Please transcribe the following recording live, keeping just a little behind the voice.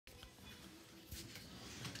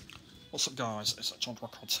What's up guys, it's John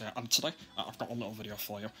Records here, and today I've got a little video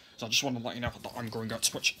for you. So I just want to let you know that I'm going to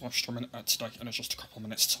Twitch live streaming today, and it's just a couple of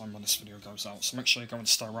minutes time when this video goes out, so make sure you go and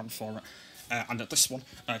stay around for it. And at this one,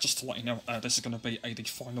 just to let you know, this is going to be the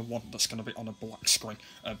final one that's going to be on a black screen,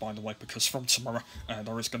 by the way, because from tomorrow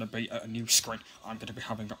there is going to be a new screen I'm going to be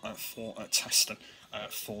having for testing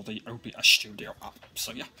for the OBS Studio app.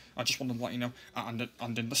 So yeah, I just wanted to let you know,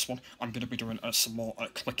 and in this one, I'm going to be doing some more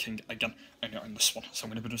clicking again in this one. So I'm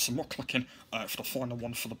going to be doing some more clicking for the final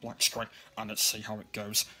one for the black screen, and let's see how it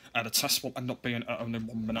goes. The test will end up being only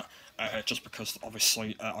 1 minute, just because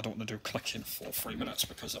obviously I don't want to do clicking for 3 minutes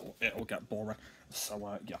because it'll get boring.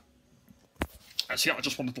 So yeah. So yeah, I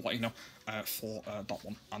just wanted to let you know for that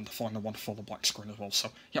one, and the final one for the black screen as well. So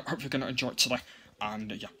yeah, I hope you're going to enjoy it today, and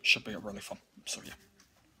yeah, should be really fun. So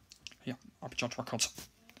yeah, I'll be Judge Records,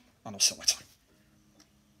 and I'll see you later.